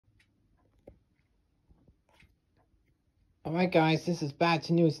Alright guys, this is bad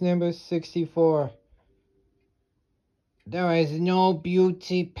news number 64. There is no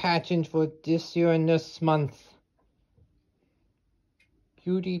beauty pageant for this year and this month.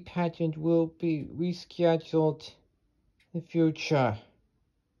 Beauty pageant will be rescheduled in the future.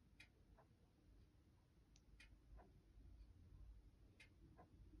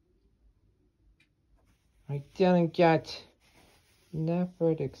 I didn't get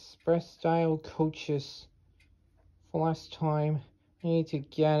Knapford Express Style Coaches for last time. I need to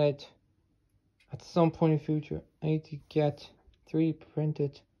get it at some point in the future. I need to get 3D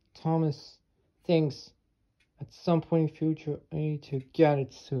printed Thomas things at some point in the future. I need to get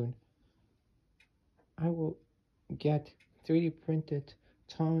it soon. I will get 3D printed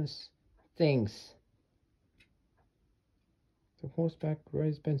Thomas things. The horseback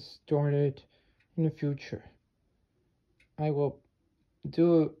race has been started in the future. I will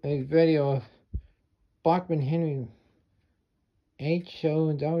do a video of Bachmann Henry 8 show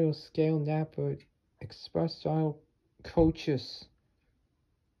and audio scale Knapford Express Style Coaches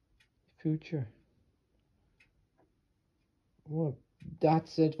future. Well,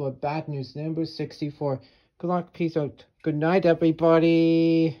 that's it for bad news number 64. Good luck, peace out. Good night,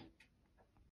 everybody.